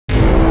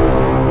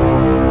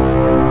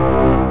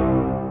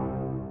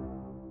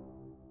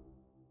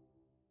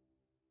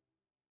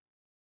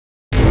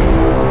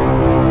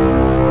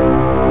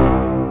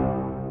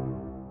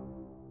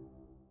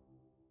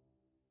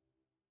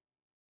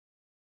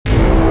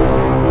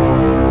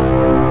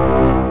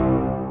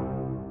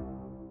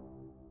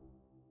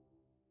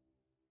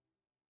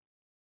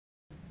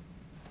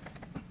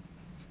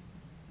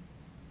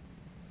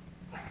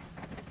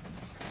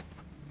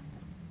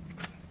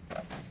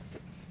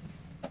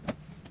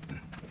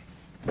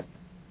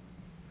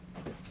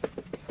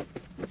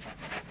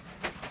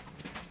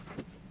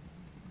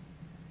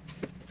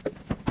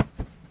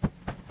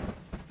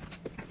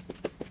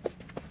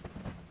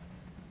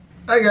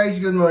Hi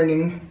guys, good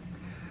morning.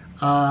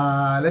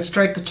 Let's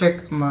try to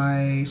check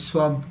my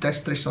swab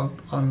test result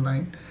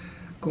online.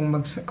 Kung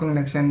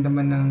nag-send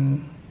naman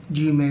ng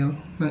Gmail,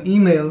 ng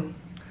email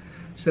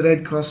sa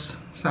Red Cross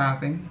sa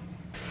akin.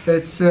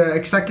 It's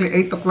exactly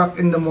 8 o'clock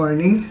in the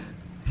morning.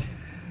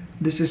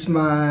 This is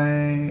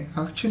my...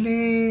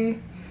 Actually,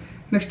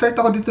 nag-start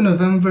ako dito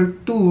November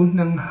 2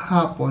 ng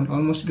hapon,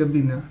 almost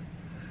gabi na.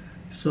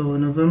 So,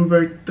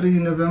 November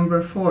 3,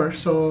 November 4.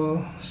 So,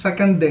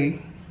 second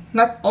day.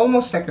 Not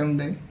almost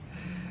second day.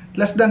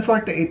 Less than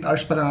 48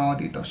 hours pa lang ako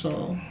dito.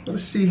 So,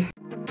 let's see.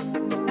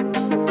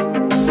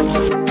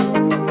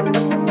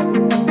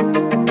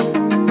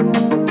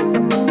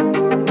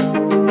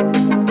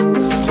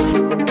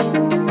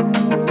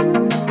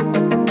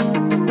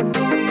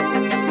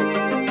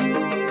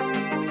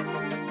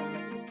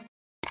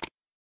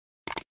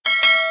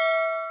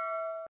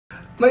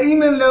 May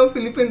email lang,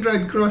 Philippine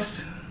Red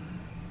Cross.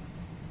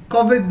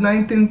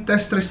 COVID-19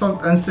 test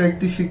result and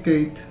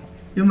certificate.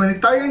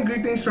 Humanitarian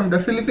greetings from the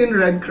Philippine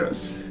Red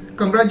Cross.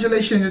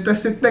 Congratulations, you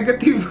tested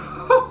negative.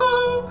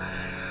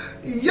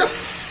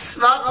 Yes!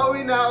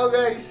 Makakauwi na ako,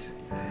 guys.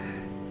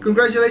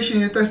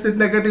 Congratulations, you tested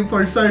negative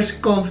for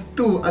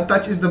SARS-CoV-2.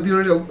 Attached is the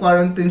Bureau of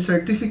Quarantine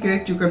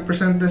certificate. You can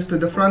present this to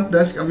the front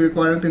desk of your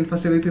quarantine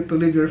facility to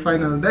leave your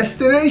final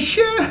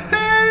destination.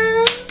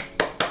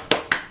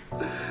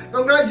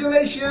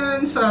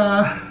 Congratulations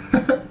sa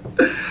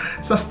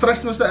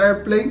stress mo sa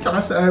airplane tsaka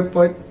sa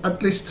airport.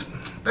 At least,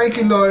 thank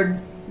you Lord,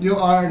 you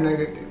are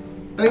negative.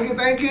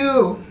 Thank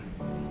you.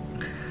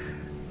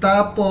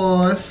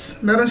 Tapos,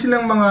 meron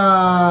silang mga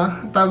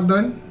tawag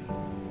doon,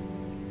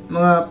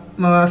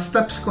 mga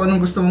steps kung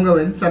anong gusto mong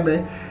gawin.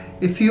 Sabi,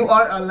 if you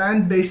are a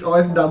land-based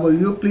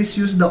OFW, please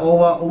use the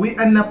OWWA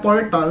Uwian Na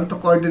portal to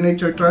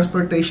coordinate your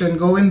transportation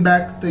going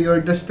back to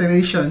your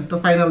destination, to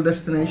final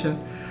destination.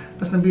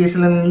 Tapos nabigay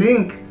silang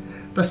link.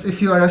 Tapos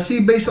if you are a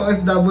sea-based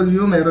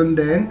OFW, meron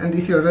din. And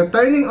if you're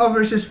returning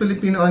overseas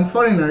Filipino and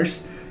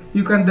foreigners,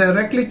 you can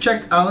directly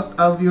check out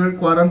of your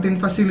quarantine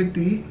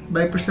facility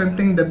by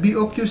presenting the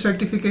BOQ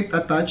certificate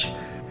attached.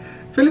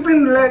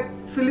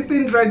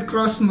 Philippine Red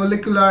Cross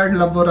Molecular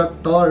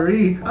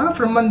Laboratory.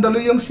 From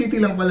Mandaluyong City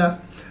lang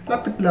pala.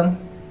 Lapit lang.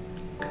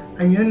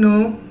 Ayan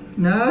o.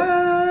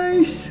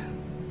 Nice!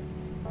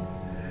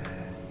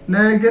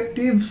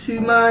 Negative si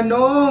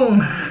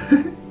Manong.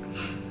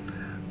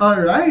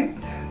 Alright.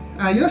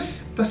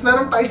 Ayos. Tapos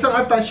meron pa isang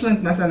attachment.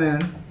 Nasa na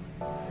yan?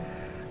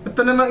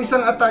 Ito namang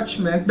isang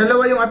attachment.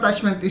 Dalawa yung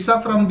attachment.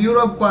 Isa from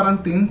Bureau of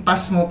Quarantine.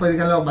 Pass mo, pwede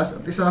ka labas.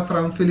 At isa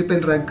from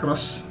Philippine Red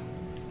Cross.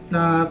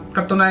 Na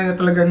katunayan na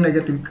talagang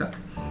negative ka.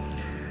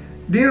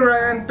 Dear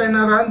Ryan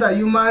Penaranda,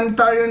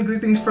 humanitarian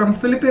greetings from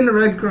Philippine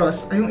Red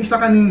Cross. Ay, yung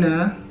isa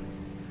kanina.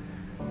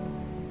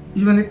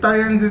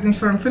 Humanitarian greetings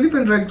from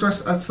Philippine Red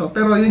Cross also.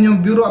 Pero yun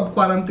yung Bureau of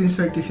Quarantine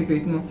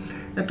certificate mo.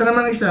 Ito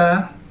namang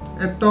isa.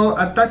 Ito,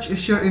 attached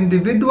is your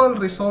individual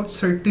result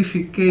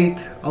certificate.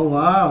 Oh,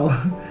 wow.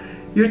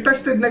 You're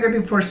tested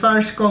negative for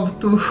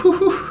SARS-CoV-2.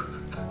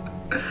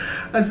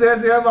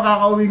 Asya,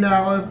 makakauwi na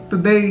ako.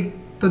 Today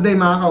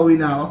makakauwi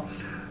na ako.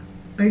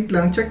 Wait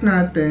lang, check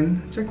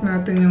natin. Check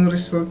natin yung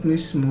result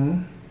mismo.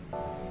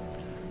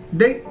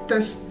 Date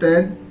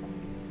tested,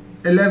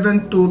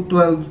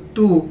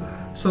 11/2/12/2.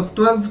 So,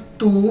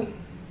 12/2.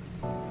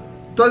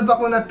 12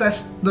 ako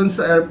na-test doon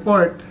sa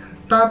airport.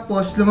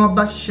 Tapos,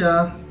 lumabas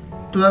siya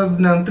 12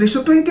 ng 3.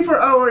 So,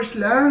 24 hours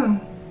lang.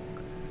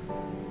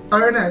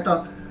 Or na,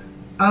 ito.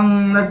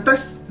 Ang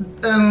nag-test,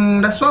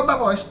 ang na-swab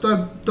ako is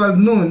 12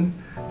 noon.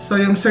 So,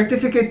 yung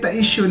certificate na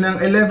issue ng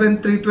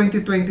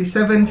 11/3/2020,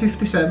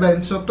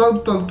 7:57. So,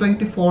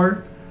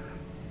 12/12/24,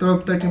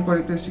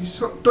 12/13/46.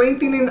 So,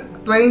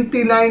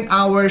 29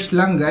 hours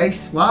lang,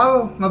 guys.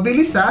 Wow!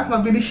 Mabilis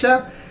mabilis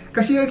siya.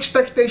 Kasi yung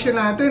expectation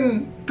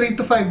natin, 3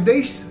 to 5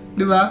 days.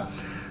 Di ba?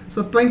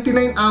 So,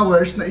 29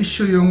 hours na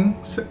issue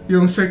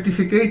yung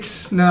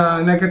certificates na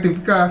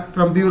negative ka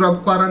from Bureau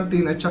of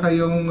Quarantine at saka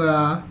yung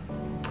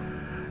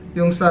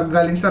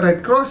galing sa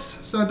Red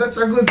Cross. So, that's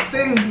a good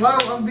thing. Wow,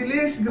 ang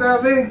bilis.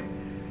 Grabe.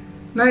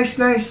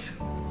 Nice.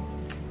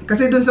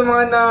 Kasi dun sa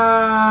mga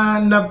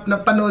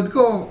napanood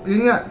ko,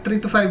 yun nga, 3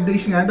 to 5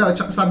 days nga daw.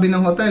 At saka sabi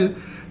ng hotel,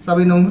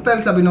 sabi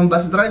ng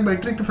bus driver,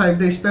 3 to 5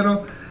 days.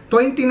 Pero,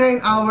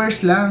 29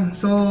 hours lang.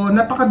 So,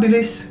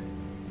 napakabilis.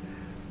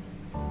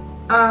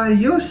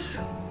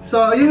 Ayos.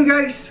 So, ayun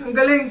guys. Ang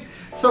galing.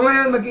 So,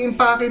 ngayon,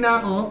 mag-i-impake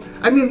na ako.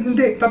 I mean,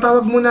 hindi.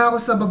 Tatawag muna ako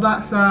sa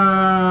baba.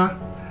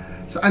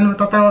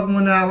 Tatawag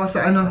muna ako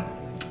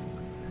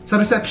sa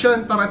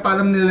reception para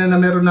ipaalam nila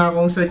na meron na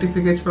akong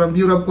certificates from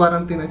Bureau of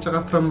Quarantine at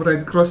saka from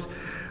Red Cross.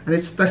 And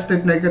it's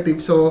tested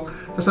negative. So,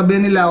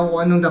 sasabihin nila ako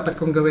kung anong dapat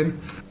kong gawin.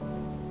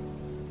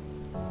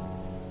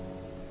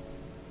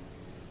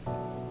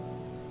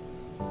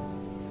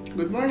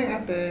 Good morning,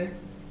 ate.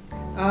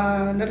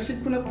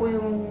 Na-receive ko na po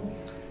yung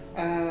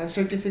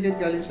certificate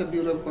galing sa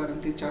Bureau of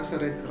Quarantine tsaka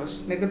sa Red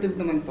Cross. Negative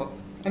naman po.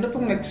 Ano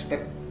pong next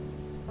step?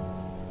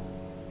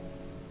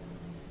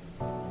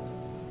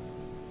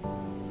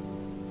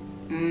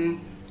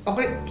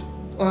 Okay.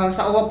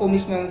 Sa OWWA po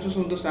mismo ang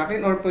susundo sa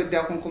akin or pwede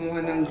akong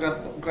kumuha ng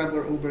Grab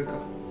or Uber ko?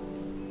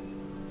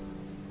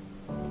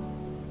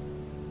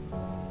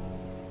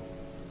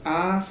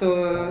 So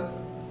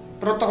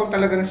protocol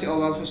talaga na si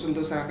OWWA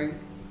susundo sa akin.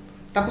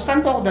 Tapos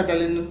saan po ako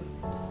dadalhin nun?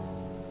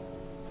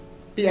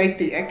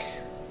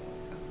 PITX?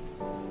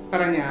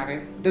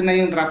 Paranaque. Doon na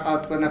yung drop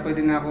out ko na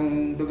pwede na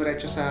akong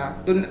dumiretso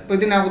sa...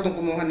 Pwede na ako itong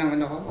kumuha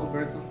ng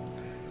Uber ko.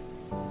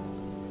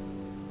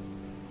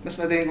 Mas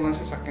madaling ko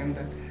sa sasakyan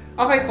doon.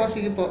 Okay po,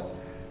 sige po.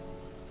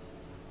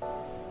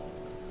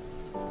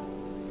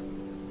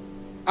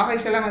 Okay,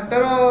 salamat.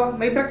 Pero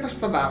may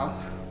breakfast pa ba ako?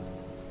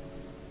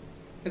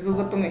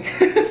 Nagugutom eh.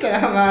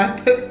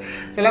 Salamat.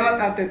 Salamat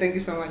ate, thank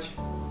you so much.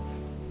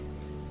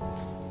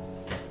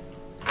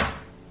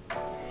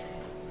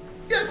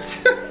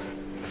 Yes!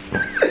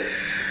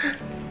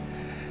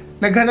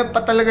 Naghanap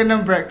pa talaga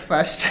ng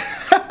breakfast.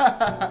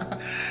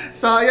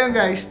 So, ayun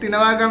guys,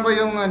 tinawagan ko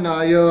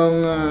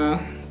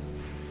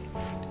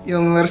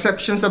yung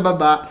reception sa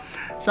baba.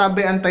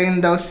 Sabi,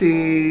 antayin daw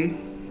si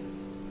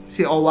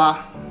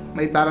OWWA.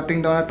 May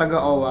darating daw na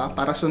taga OWWA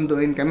para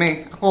sunduin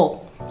kami.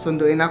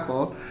 Sunduin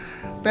ako.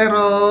 Pero,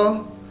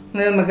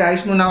 ngayon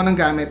mag-aayos muna ako ng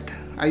gamit.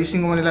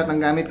 Ayusin ko muna lahat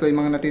ng gamit ko,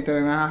 yung mga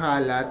natitira na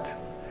nakakalat.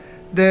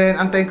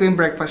 Then, antayin ko yung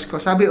breakfast ko.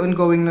 Sabi,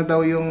 ongoing na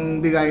daw yung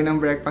bigay ng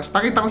breakfast.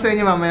 Pakita ko sa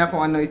inyo mamaya kung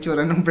ano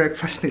itsura ng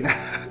breakfast nila.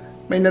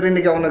 May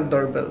narinig ako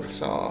nag-doorbell.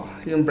 So,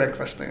 yung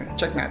breakfast na yun.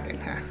 Check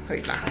natin, ha?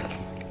 Wait lang.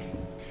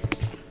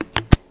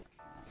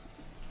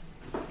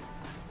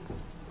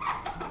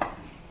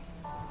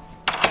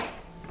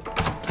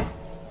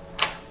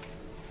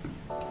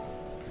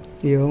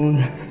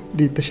 Yung,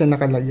 dito siya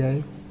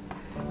nakalagay.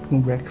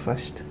 Yung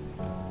breakfast.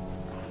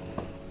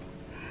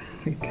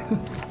 Wait lang.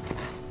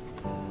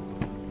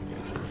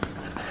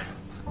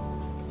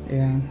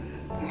 Ayan.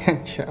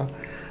 Ayan siya.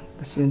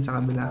 Tapos yun sa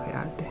kabila kay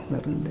ate.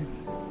 Meron din.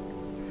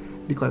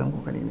 Hindi ko alam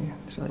kung kanina yan.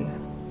 So, ayan.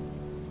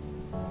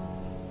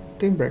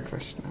 Ito yung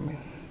breakfast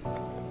namin.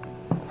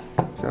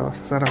 So,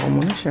 sasara ko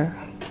muna siya.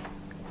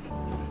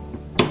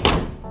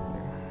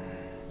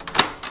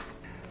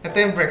 Ito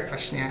yung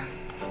breakfast niya.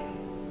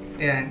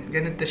 Ayan.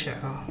 Ganito siya.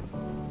 Oh.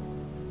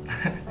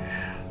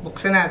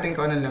 Buksan natin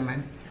kung anong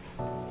laman.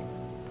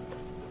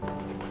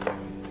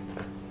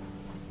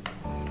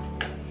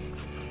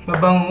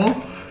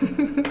 Mabango.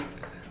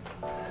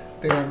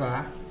 Tingnan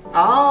ba?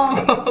 Oh,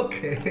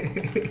 okay.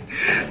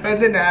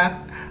 Pwede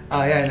na.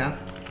 Oh, yan,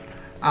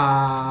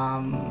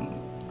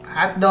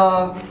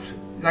 hotdog,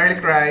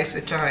 garlic rice,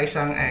 at saka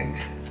isang egg.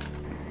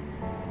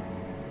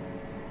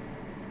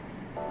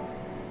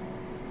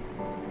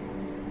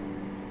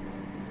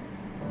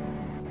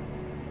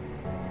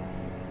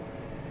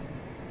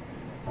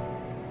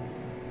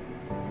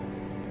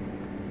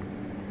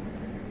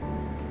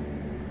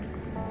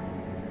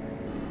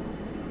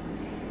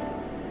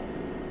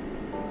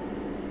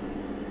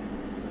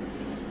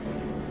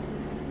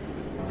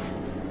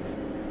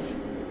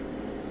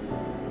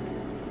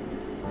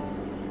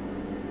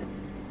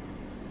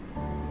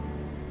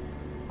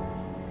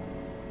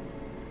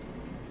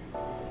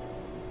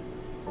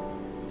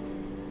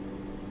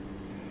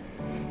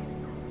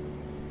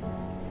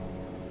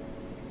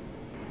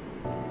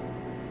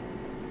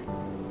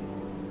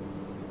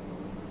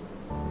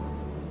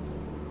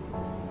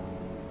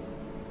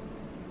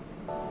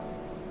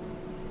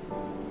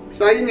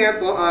 So, ayun nga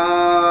po,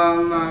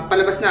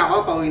 palabas na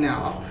ako, pauwi na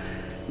ako.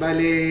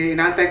 Bali,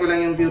 inaantay ko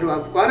lang yung Bureau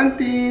of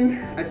Quarantine,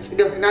 at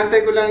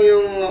inaantay ko lang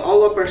yung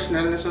OWWA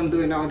personnel na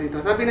sunduin ako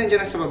dito. Sabi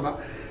nandiyan na sa baba.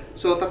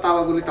 So,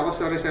 tatawag ulit ako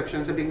sa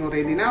reception, sabihin ko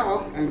ready na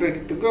ako, I'm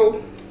ready to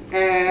go.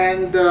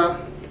 And,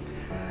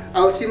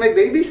 I'll see my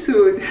baby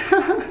soon.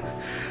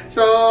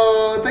 So,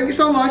 thank you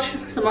so much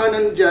sa mga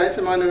nandyan, sa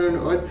mga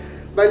nanonood.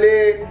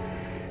 Bali,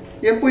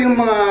 yan po yung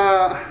mga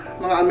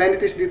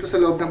amenities dito sa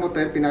loob ng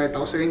hotel,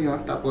 pinakita ko sa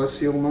inyo. Tapos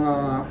yung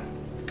mga,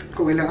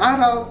 kung ilang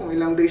araw, kung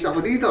ilang days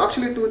ako dito.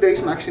 Actually 2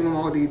 days maximum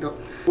ako dito.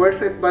 Worth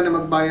it ba na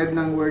magbayad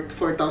ng worth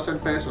 4,000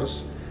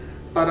 pesos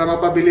para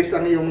mapabilis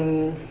ang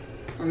yung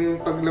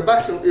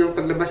paglabas, yung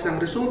paglabas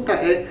ng resulta?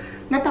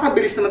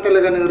 Napakabilis naman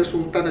talaga ng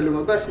resulta na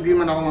lumabas. Hindi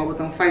man ako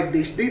mabot ng 5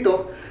 days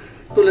dito.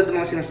 Tulad ng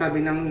mga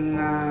sinasabi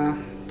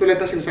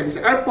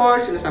sa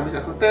airport, sinasabi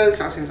sa hotel,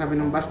 saka sinasabi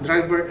ng bus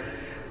driver,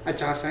 at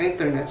saka sa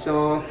internet.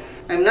 So,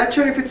 I'm not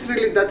sure if it's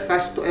really that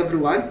fast to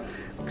everyone.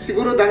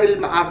 Siguro dahil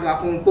maaga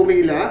akong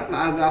pumila,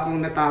 maaga akong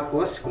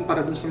natapos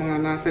kumpara dun sa mga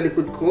nasa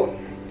likod ko.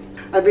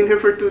 I've been here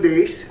for 2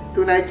 days.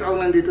 2 nights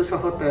ako nandito sa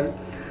hotel.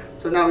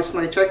 So now is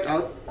my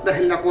check-out.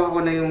 Dahil nakuha ko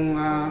na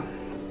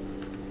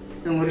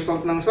yung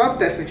result ng swab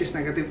test, which is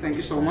negative. Thank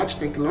you so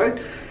much. Thank you, Lord.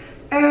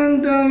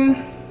 And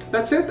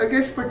that's it, I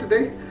guess, for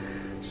today.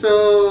 So,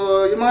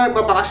 yung mga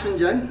nagbabakasyon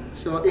dyan,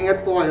 so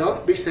ingat po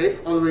kayo. Be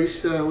safe.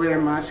 Always wear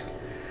a mask.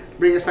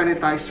 Bring a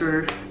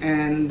sanitizer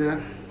and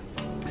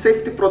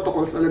safety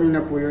protocols, alam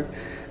niyo na po yun.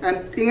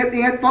 And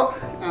ingat-ingat po.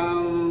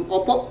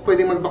 Opo,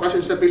 pwedeng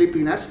magbakasyon sa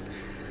Pilipinas.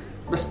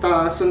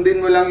 Basta sundin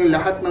mo lang yung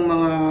lahat ng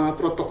mga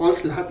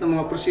protocols, lahat ng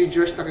mga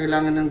procedures na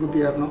kailangan ng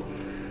gobyerno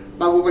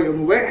bago kayo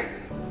umuwi.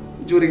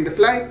 During the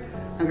flight,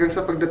 hanggang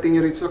sa pagdating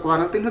nyo rito sa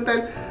quarantine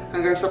hotel,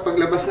 hanggang sa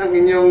paglabas ng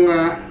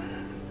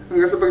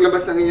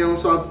inyong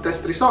swab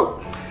test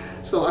result.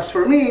 So as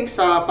for me,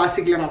 sa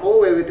Pasig lang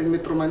ako, within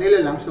Metro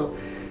Manila lang, so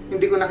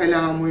hindi ko na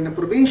kailangan umuwi ng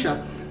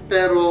probinsya.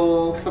 Pero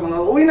sa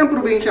mga uuwi ng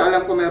probinsya,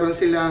 alam ko meron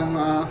silang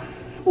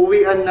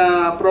Uwian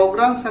Na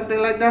program, something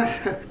like that.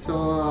 So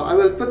I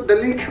will put the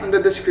link on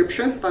the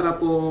description para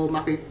po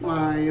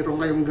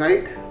mayroon kayong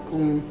guide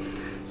kung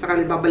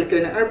sakali babalik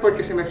kayo ng airport,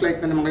 kasi may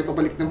flight na naman kayo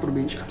pabalik ng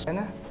probinsya. Ayan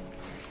na.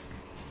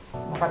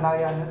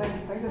 Makanaya na tayo.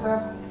 Thank you, sir.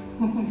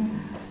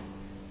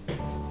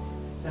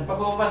 Saan pa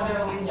po ba sir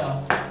uwi nyo?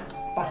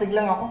 Pasig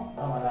lang ako.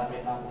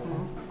 Malapit lang po.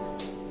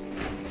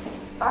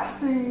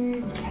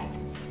 Pasig!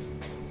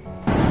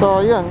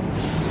 So yun,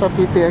 sa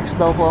PTX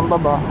daw po ang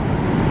baba.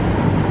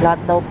 Lahat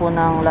daw po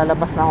ng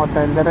lalabas ng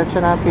hotel,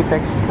 diretso na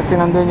PTX kasi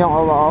nandun yung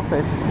OWWA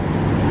office.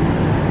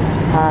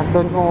 At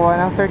doon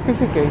kumuha ng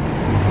certificate.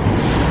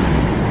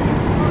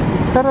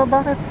 Pero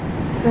bakit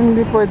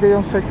hindi pwede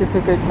yung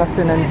certificate na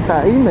sinend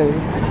sa email?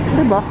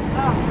 Diba?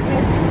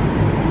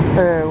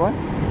 Ewan.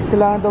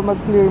 Kailangan daw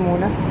mag-clear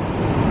muna.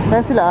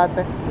 Ayan sila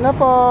ate. Ano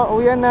po,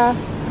 uwian na.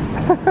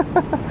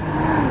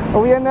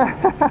 Uwian na.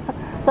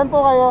 Saan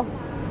po kayo?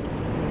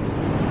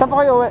 Saan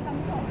po kayo uwi?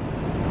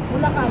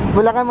 Bulacan.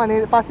 Bulacan,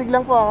 Manila. Pasig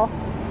lang po ako.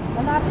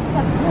 Malapit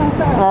pa.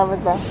 Malapit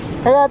pa.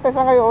 Kaya ate,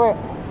 saan kayo uwi?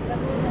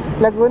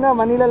 Laguna.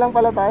 Manila lang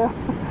pala tayo.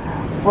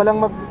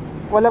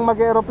 walang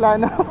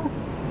mag-aeroplano.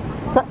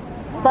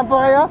 Saan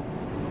po kayo?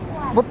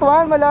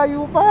 Butuan,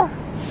 malayo pa.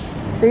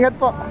 Ingat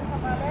po.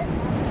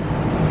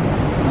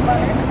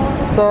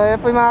 So,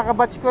 yan po yung mga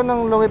kabatch ko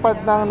nung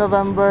lumipad ng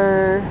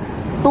November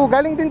 2.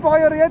 Galing din po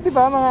kayo Riyadh, di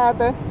ba mga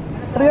ate?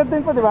 Riyadh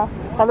din po, di ba?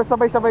 Halos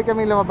sabay-sabay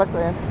kami lumabas.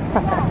 Ayan.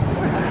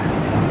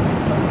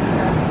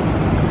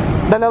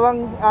 2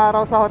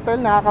 araw sa hotel,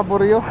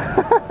 nakakaburyo.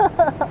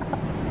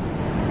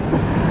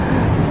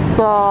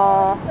 So,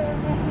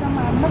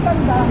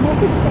 maganda, may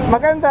system.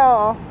 maganda,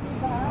 oo.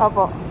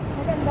 Opo.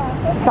 Maganda.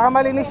 Tsaka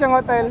malinis yung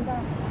hotel.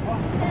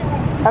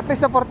 At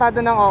least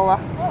supportado ng OWWA.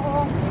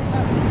 Oo.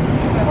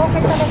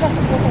 Okay talaga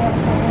si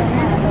Duterte.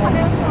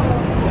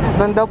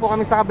 Doon daw po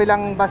kami sa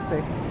kabilang bus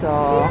eh. So,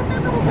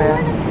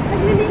 ayan.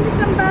 Naglilinis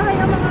ng bahay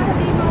ang mga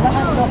halino.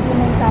 Lahat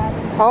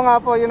documentary. Oo nga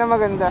po, yun ang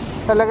maganda.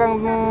 Talagang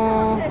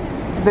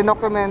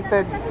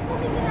dinocumented.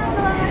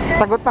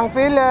 Sagot ng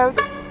PhilHealth,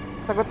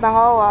 sagot ng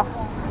OWWA.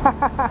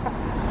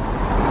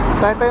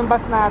 So ito yung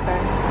bus natin.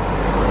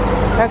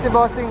 Ayan si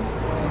Bossing.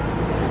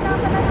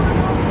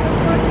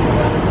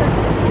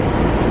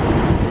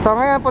 So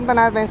ngayon punta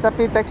natin sa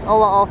PTX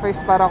OWWA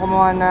office para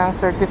kumuha ng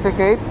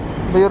certificate,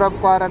 Bureau of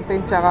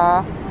Quarantine,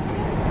 tsaka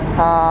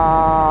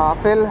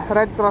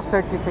Red Cross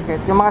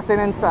certificate. Yung mga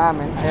sinend sa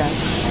amin. Ayan.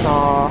 So,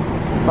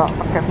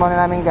 paket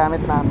muna namin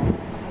gamit namin.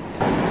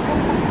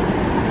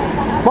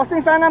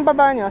 Bossing, saan ang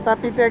baba nyo? Sa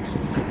PTX?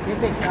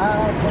 PTX,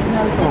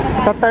 terminal to.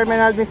 Sa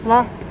terminal mismo?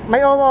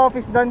 May OWWA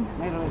office doon?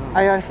 Mayroon.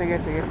 Ayun, sige.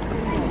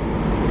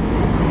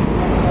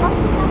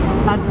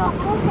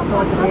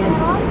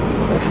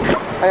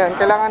 Ayan,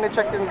 kailangan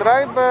i-check yung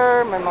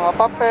driver, may mga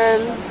papel.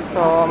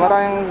 So,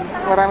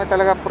 marami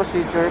talaga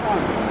procedure.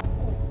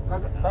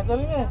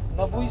 Tagal nga,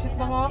 nabuisit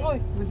na nga ako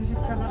eh. 26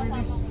 ka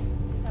na-release.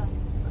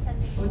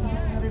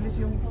 26 na-release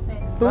yung...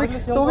 2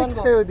 yung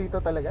weeks bando. kayo dito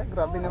talaga?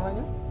 Grabe naman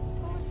yun.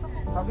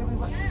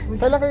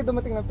 Kailan kayo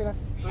dumating ng Pinas?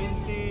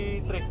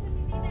 23.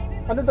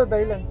 Ano daw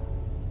dahilan?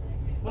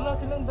 Wala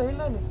silang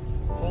dahilan eh.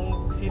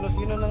 Kung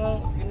sino-sino na nga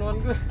kinuhan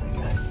ko.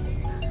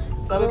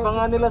 Sabi pa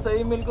nga nila sa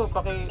email ko,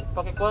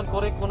 pakikuhan,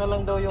 correct ko na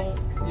lang daw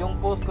yung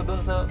post ko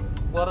doon sa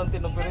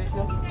quarantine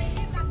operation.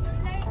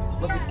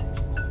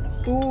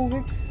 2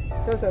 weeks?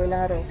 Ikaw sa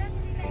ilang araw?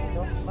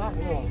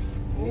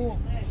 Oo.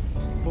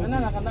 Ano,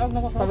 nakanaog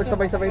na ko sa...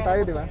 Sabay-sabay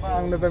tayo, di ba?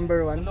 Ang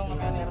November 1. Tulong kami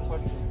ang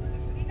airport.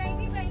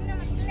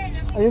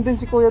 Ayun din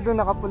si Kuya doon,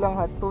 nakapulang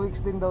hat. 2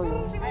 weeks din daw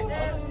yun.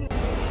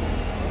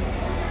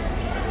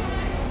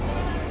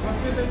 Mas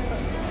tayo dito.